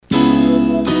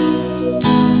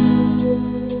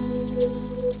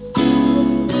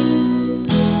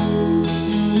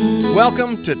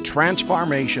Welcome to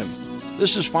Transfarmation.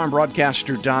 This is farm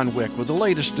broadcaster Don Wick with the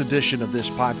latest edition of this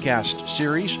podcast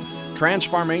series.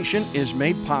 Transfarmation is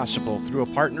made possible through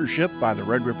a partnership by the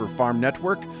Red River Farm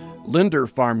Network, Linder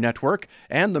Farm Network,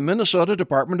 and the Minnesota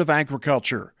Department of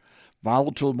Agriculture.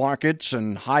 Volatile markets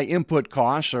and high input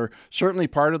costs are certainly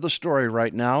part of the story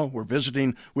right now. We're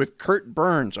visiting with Kurt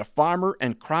Burns, a farmer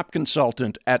and crop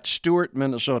consultant at Stuart,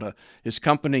 Minnesota. His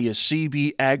company is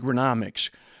CB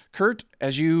Agronomics. Kurt,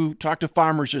 as you talk to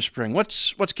farmers this spring,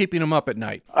 what's keeping them up at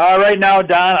night? Right now,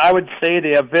 Don, I would say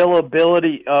the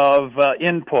availability of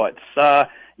inputs.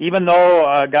 Even though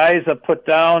guys have put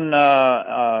down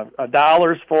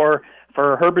dollars for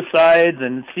herbicides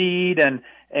and seed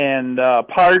and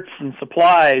parts and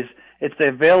supplies, it's the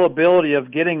availability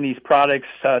of getting these products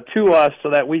to us so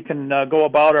that we can go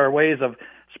about our ways of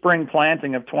spring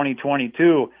planting of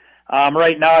 2022.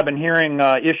 Right now, I've been hearing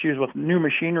issues with new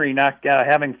machinery, not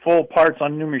having full parts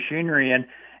on new machinery,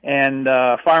 and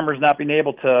farmers not being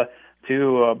able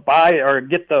to buy or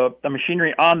get the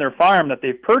machinery on their farm that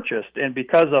they've purchased, and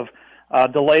because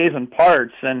of delays in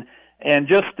parts and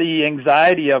just the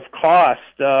anxiety of cost.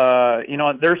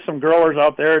 There's some growers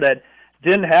out there that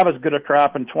didn't have as good a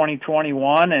crop in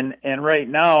 2021, and right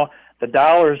now the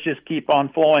dollars just keep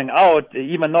on flowing out,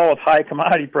 even though with high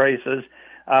commodity prices.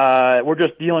 We're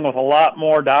just dealing with a lot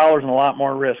more dollars and a lot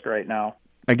more risk right now.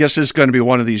 I guess this is going to be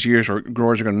one of these years where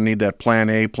growers are going to need that plan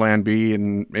A, plan B,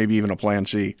 and maybe even a plan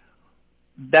C.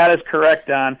 That is correct,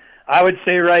 Don. I would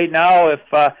say right now,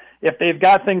 if they've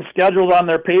got things scheduled on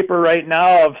their paper right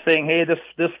now of saying, hey,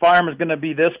 this farm is going to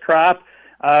be this crop,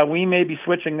 we may be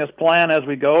switching this plan as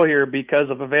we go here because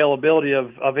of availability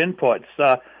of inputs,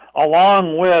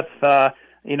 along with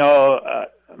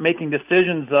making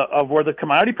decisions of where the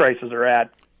commodity prices are at.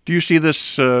 Do you see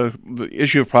this the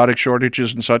issue of product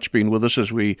shortages and such being with us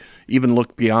as we even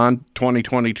look beyond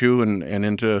 2022 and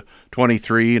into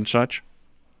 23 and such?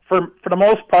 For the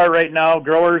most part right now,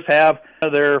 growers have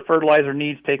their fertilizer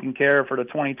needs taken care of for the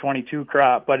 2022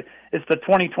 crop, but it's the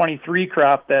 2023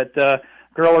 crop that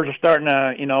growers are starting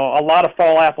to, a lot of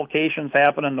fall applications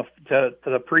happen to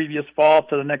the previous fall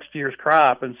to the next year's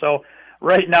crop. And so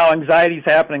right now anxiety is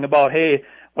happening about, hey,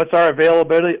 what's our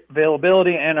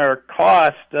availability and our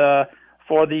cost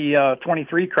for the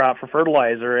 23 crop for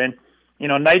fertilizer? And,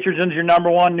 nitrogen's your number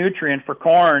one nutrient for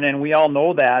corn, and we all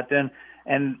know that.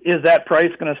 And is that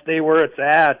price going to stay where it's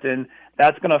at? And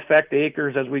that's going to affect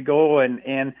acres as we go,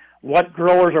 and what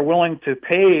growers are willing to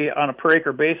pay on a per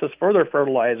acre basis for their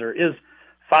fertilizer. Is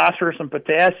phosphorus and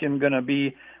potassium going to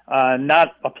be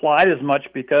not applied as much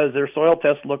because their soil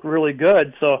tests look really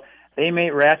good? So they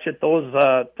may ratchet those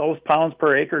pounds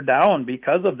per acre down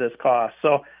because of this cost.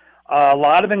 So a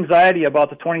lot of anxiety about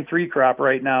the 23 crop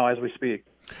right now as we speak.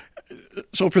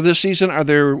 So for this season, are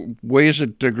there ways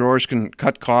that growers can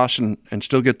cut costs and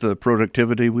still get the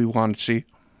productivity we want to see?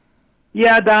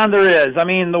 Yeah, Don, there is. I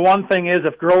mean, the one thing is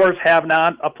if growers have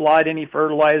not applied any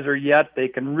fertilizer yet, they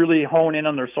can really hone in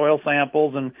on their soil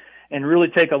samples and really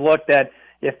take a look at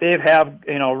if they have,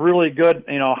 really good,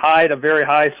 high to very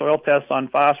high soil tests on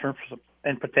phosphorus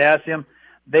and potassium,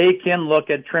 they can look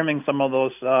at trimming some of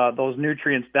those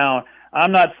nutrients down.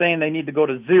 I'm not saying they need to go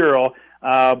to zero,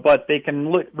 but they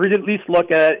can at least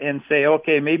look at it and say,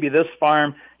 okay, maybe this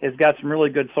farm has got some really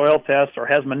good soil tests or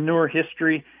has manure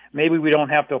history. Maybe we don't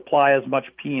have to apply as much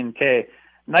P and K.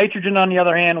 Nitrogen, on the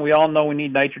other hand, we all know we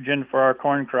need nitrogen for our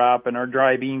corn crop and our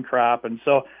dry bean crop, and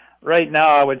so right now,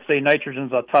 I would say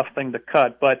nitrogen's a tough thing to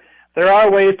cut, but there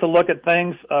are ways to look at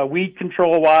things. Weed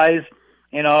control-wise,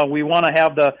 we want to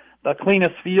have the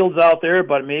cleanest fields out there,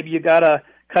 but maybe you got to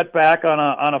cut back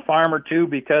on a farm or two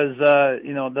because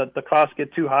the costs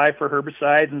get too high for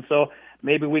herbicides, and so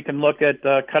maybe we can look at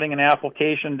cutting an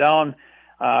application down.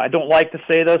 I don't like to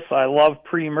say this. I love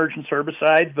pre-emergence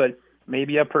herbicides, but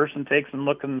maybe a person takes and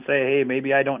looks and say, hey,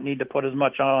 maybe I don't need to put as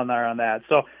much on there on that.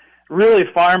 So really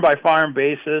farm-by-farm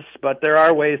basis, but there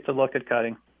are ways to look at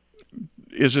cutting.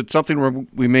 Is it something where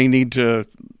we may need to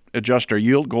adjust our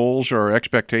yield goals or our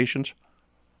expectations?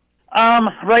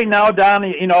 Right now, Don,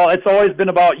 it's always been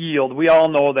about yield. We all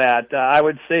know that. I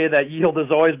would say that yield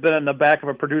has always been in the back of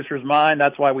a producer's mind.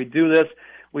 That's why we do this.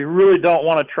 We really don't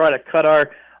want to try to cut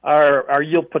our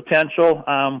yield potential.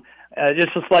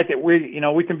 It's just like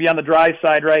we can be on the dry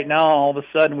side right now, and all of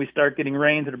a sudden we start getting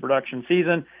rain to the production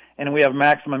season, and we have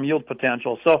maximum yield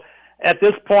potential. So at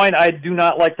this point, I do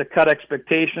not like to cut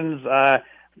expectations.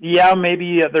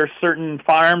 Maybe there's certain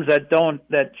farms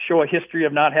that show a history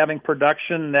of not having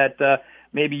production that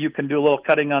maybe you can do a little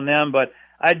cutting on them. But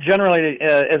I generally,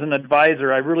 as an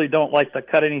advisor, I really don't like to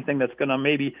cut anything that's going to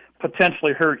maybe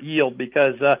potentially hurt yield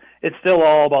because it's still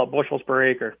all about bushels per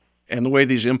acre. And the way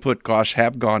these input costs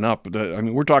have gone up,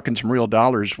 we're talking some real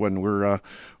dollars when we're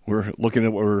looking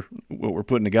at what we're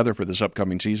putting together for this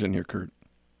upcoming season here, Kurt.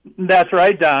 That's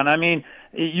right, Don. I mean,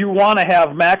 you want to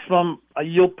have maximum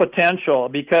yield potential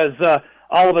because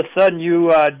all of a sudden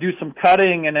you do some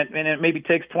cutting and it maybe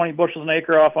takes 20 bushels an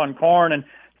acre off on corn and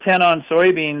 10 on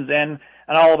soybeans, and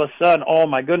all of a sudden, oh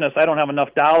my goodness, I don't have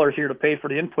enough dollars here to pay for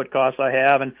the input costs I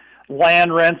have, and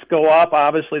land rents go up,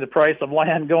 obviously the price of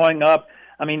land going up.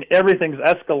 I mean, everything's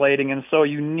escalating, and so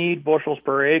you need bushels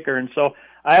per acre, and so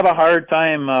I have a hard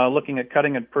time looking at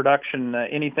cutting at production,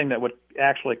 anything that would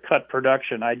actually cut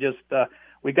production.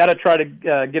 We got to try to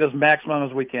get as maximum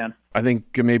as we can. I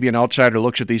think maybe an outsider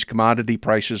looks at these commodity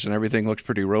prices and everything looks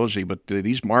pretty rosy, but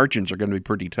these margins are going to be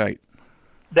pretty tight.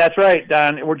 That's right,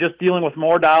 Don. We're just dealing with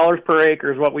more dollars per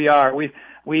acre is what we are.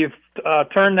 We've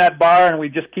turned that bar, and we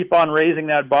just keep on raising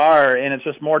that bar, and it's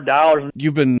just more dollars.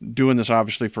 You've been doing this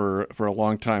obviously for a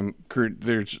long time, Kurt.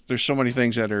 There's so many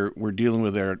things that we're dealing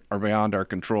with that are beyond our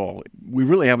control. We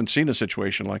really haven't seen a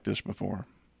situation like this before.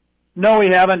 No, we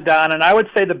haven't, Don. And I would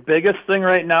say the biggest thing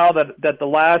right now that the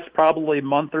last probably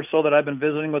month or so that I've been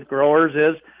visiting with growers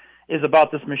is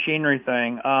about this machinery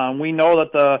thing. We know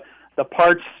that the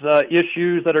parts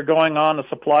issues that are going on, the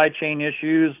supply chain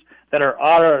issues that are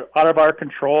out of our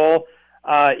control.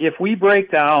 If we break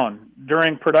down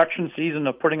during production season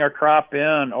of putting our crop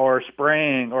in or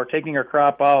spraying or taking our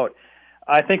crop out,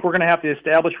 I think we're going to have to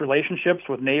establish relationships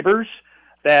with neighbors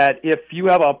that if you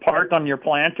have a part on your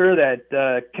planter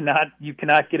that you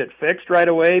cannot get it fixed right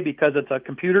away because it's a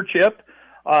computer chip.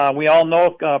 We all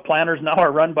know planters now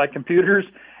are run by computers.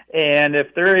 And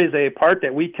if there is a part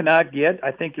that we cannot get,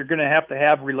 I think you're going to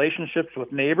have relationships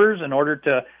with neighbors in order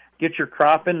to get your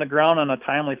crop in the ground in a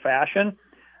timely fashion.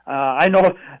 I know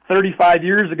 35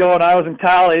 years ago when I was in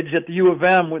college at the U of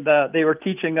M, they were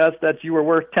teaching us that you were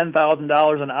worth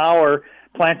 $10,000 an hour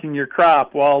planting your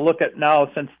crop. Well, look at now,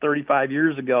 since 35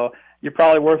 years ago, you're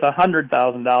probably worth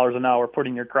 $100,000 an hour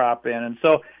putting your crop in. And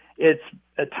so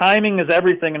timing is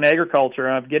everything in agriculture,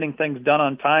 and of getting things done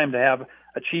on time to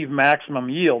achieve maximum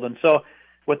yield. And so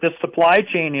with this supply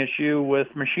chain issue with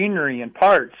machinery and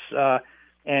parts,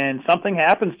 and something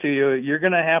happens to you, you're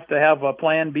going to have a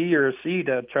plan B or a C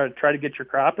to try to get your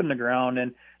crop in the ground,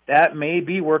 and that may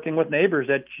be working with neighbors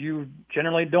that you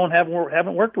generally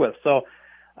haven't worked with. So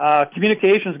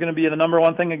communication is going to be the number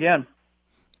one thing again.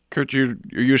 Kurt, you're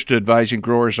used to advising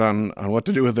growers on what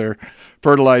to do with their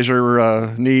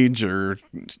fertilizer needs, or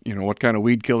what kind of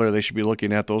weed killer they should be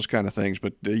looking at, those kind of things.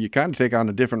 But you kind of take on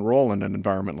a different role in an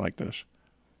environment like this.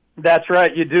 That's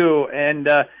right, you do. And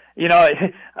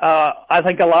I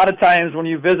think a lot of times when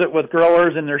you visit with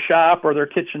growers in their shop or their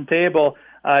kitchen table,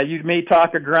 you may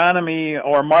talk agronomy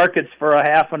or markets for a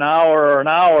half an hour or an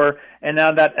hour, and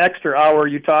now that extra hour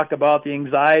you talk about the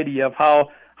anxiety of how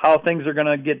things are going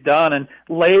to get done. And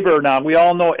labor now, we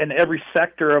all know in every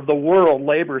sector of the world,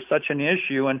 labor is such an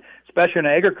issue, and especially in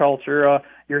agriculture,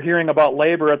 you're hearing about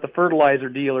labor at the fertilizer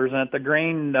dealers and at the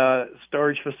grain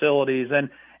storage facilities,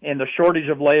 and the shortage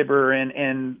of labor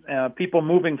and people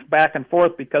moving back and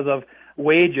forth because of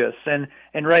wages. And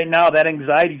right now that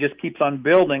anxiety just keeps on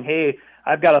building. Hey,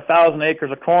 I've got 1,000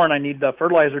 acres of corn. I need the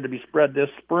fertilizer to be spread this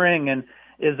spring. And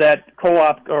is that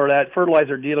co-op or that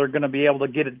fertilizer dealer going to be able to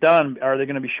get it done? Are they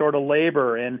going to be short of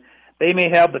labor? And they may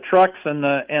have the trucks and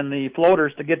the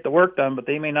floaters to get the work done, but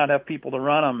they may not have people to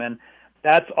run them. And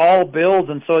that's all builds.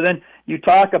 And so then you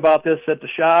talk about this at the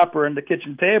shop or in the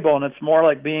kitchen table, and it's more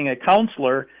like being a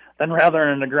counselor than rather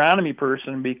an agronomy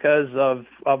person because of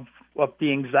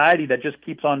the anxiety that just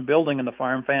keeps on building in the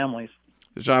farm families.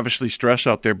 There's obviously stress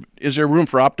out there. Is there room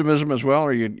for optimism as well?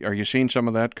 Are you seeing some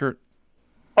of that, Kurt?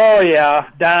 Oh, yeah,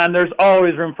 Don, there's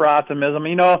always room for optimism.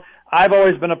 I've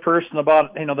always been a person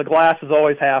about, the glass is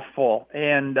always half full.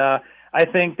 And I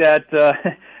think that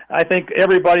I think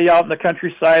everybody out in the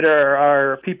countryside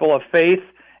are people of faith.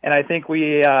 And I think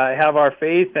we have our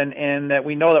faith and that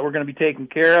we know that we're going to be taken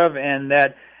care of, and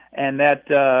that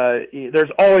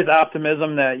there's always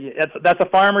optimism. That's a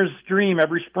farmer's dream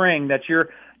every spring, that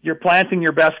you're planting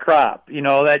your best crop.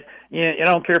 I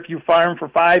don't care if you farm for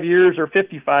 5 years or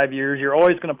 55 years, you're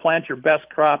always going to plant your best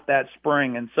crop that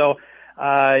spring. And so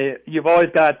you've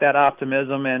always got that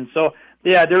optimism. And so,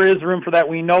 yeah, there is room for that.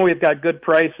 We know we've got good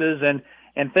prices,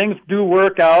 and things do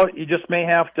work out. You just may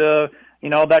have to,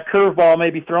 that curveball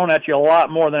may be thrown at you a lot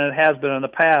more than it has been in the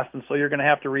past. And so you're going to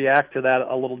have to react to that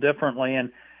a little differently.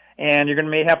 And you're going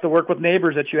to may have to work with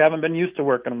neighbors that you haven't been used to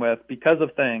working with because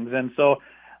of things. And so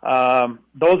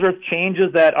those are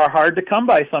changes that are hard to come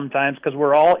by sometimes because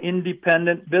we're all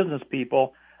independent business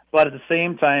people. But at the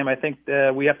same time, I think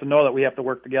we have to know that we have to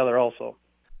work together also.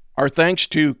 Our thanks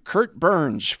to Kurt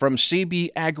Burns from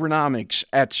CB Agronomics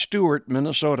at Stewart,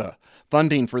 Minnesota.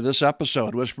 Funding for this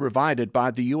episode was provided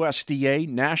by the USDA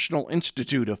National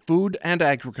Institute of Food and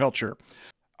Agriculture.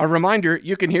 A reminder,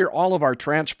 you can hear all of our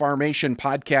Transfarmation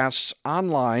podcasts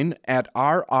online at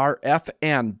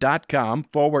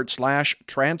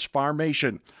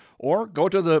rrfn.com/transfarmation, or go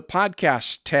to the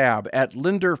Podcasts tab at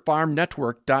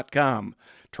linderfarmnetwork.com.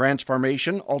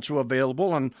 Transfarmation also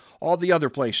available on all the other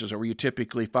places where you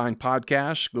typically find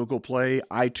podcasts, Google Play,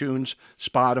 iTunes,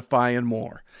 Spotify, and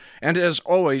more. And as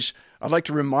always, I'd like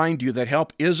to remind you that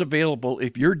help is available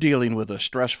if you're dealing with a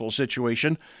stressful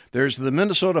situation. There's the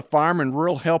Minnesota Farm and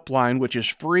Rural Helpline, which is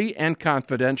free and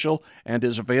confidential and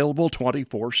is available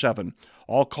 24/7.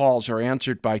 All calls are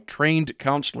answered by trained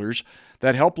counselors.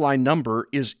 That helpline number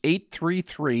is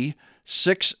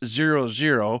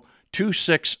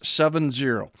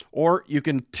 833-600-2670, or you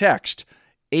can text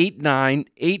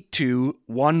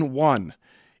 898211.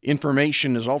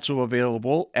 Information is also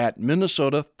available at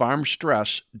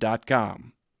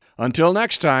minnesotafarmstress.com. Until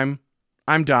next time,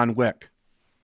 I'm Don Wick.